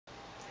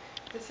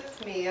This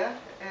is Mia,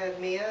 and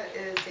Mia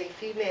is a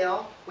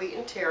female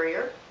Wheaten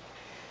Terrier.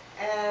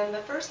 And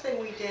the first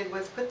thing we did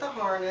was put the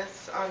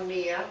harness on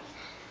Mia.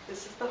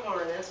 This is the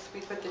harness.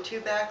 We put the two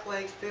back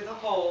legs through the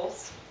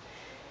holes,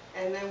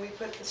 and then we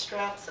put the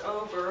straps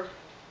over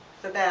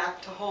the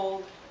back to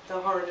hold the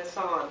harness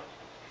on.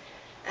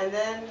 And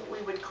then we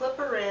would clip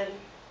her in.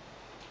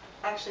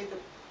 Actually,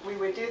 we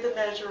would do the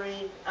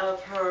measuring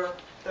of her,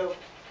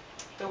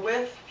 the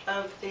width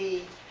of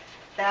the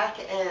back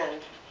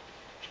end.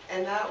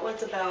 And that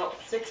was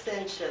about 6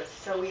 inches.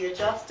 So we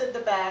adjusted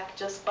the back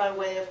just by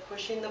way of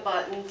pushing the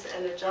buttons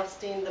and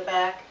adjusting the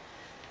back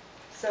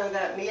so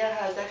that Mia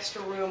has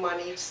extra room on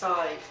each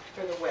side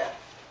for the width.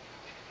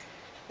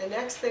 The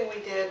next thing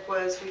we did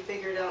was we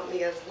figured out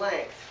Mia's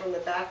length from the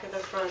back of the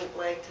front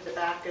leg to the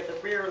back of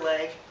the rear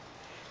leg,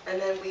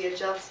 and then we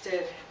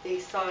adjusted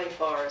these side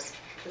bars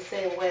the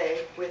same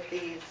way with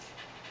these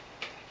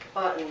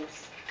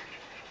buttons.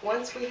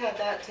 Once we had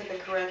that to the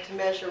correct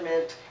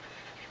measurement,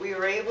 we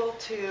were able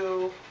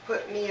to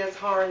put Mia's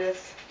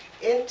harness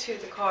into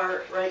the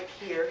cart right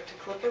here to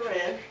clip her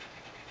in.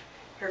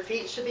 Her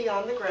feet should be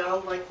on the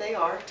ground like they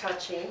are,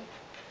 touching.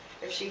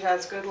 If she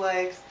has good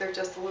legs, they're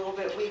just a little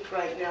bit weak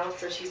right now,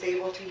 so she's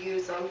able to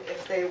use them.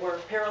 If they were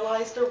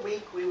paralyzed or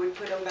weak, we would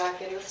put them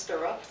back in the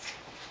stirrups.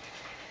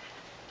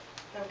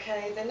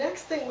 Okay, the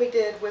next thing we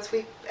did was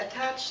we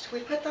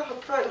put the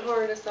front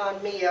harness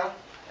on Mia,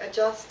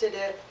 adjusted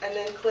it, and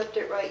then clipped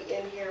it right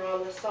in here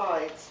on the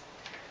sides.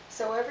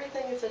 So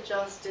everything is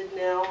adjusted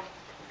now,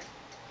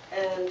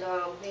 and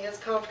Mia's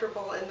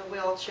comfortable in the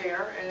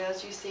wheelchair, and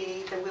as you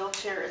see, the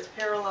wheelchair is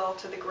parallel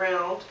to the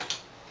ground.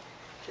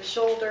 The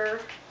shoulder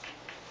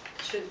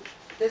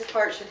this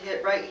part should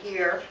hit right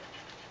here,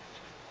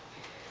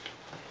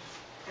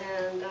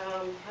 and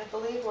I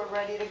believe we're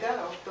ready to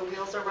go. The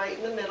wheels are right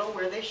in the middle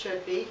where they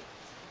should be.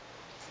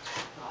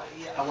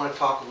 Yeah, I want to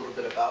talk a little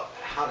bit about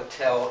how to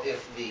tell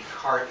if the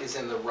cart is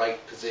in the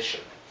right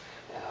position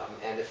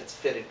and if it's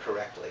fitted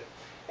correctly.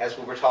 As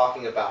we were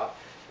talking about,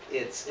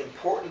 it's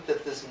important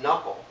that this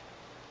knuckle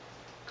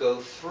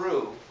go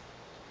through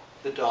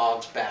the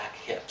dog's back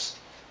hips.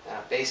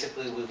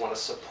 Basically, we want to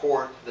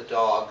support the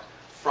dog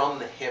from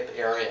the hip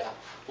area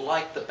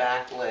like the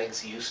back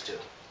legs used to.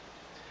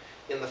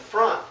 In the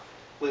front,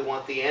 we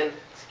want the end,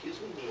 excuse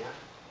me, Mia,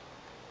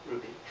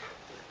 Ruby.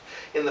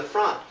 In the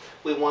front,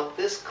 we want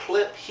this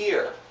clip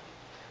here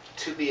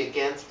to be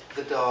against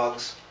the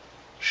dog's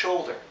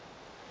shoulder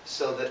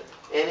so that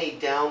any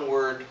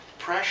downward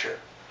pressure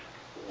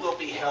will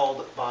be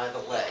held by the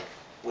leg,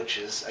 which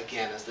is,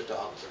 again, as the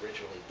dog was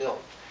originally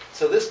built.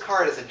 So this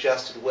cart is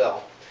adjusted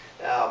well.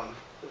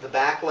 The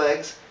back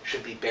legs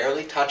should be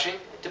barely touching.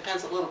 It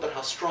depends a little bit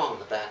how strong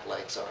the back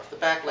legs are. If the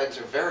back legs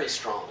are very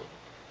strong,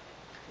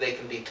 they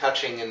can be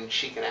touching and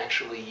she can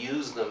actually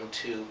use them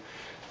to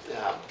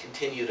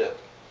continue to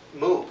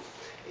move.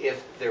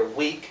 If they're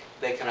weak,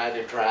 they can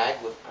either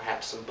drag with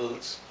perhaps some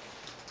boots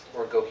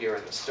or go here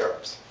in the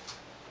stirrups.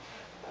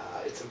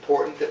 It's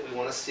important that we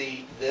want to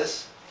see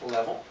this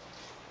level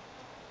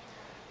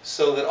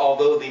so that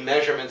although the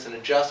measurements and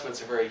adjustments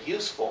are very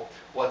useful,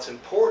 what's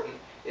important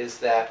is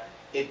that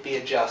it be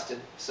adjusted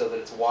so that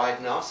it's wide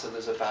enough so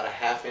there's about a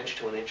 ½ inch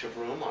to 1 inch of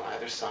room on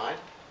either side,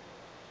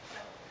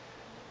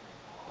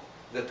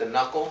 that the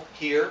knuckle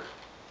here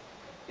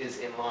is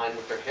in line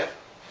with her hip,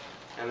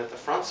 and that the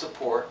front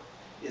support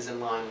is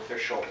in line with her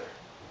shoulder.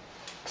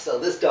 So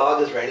this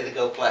dog is ready to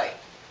go play.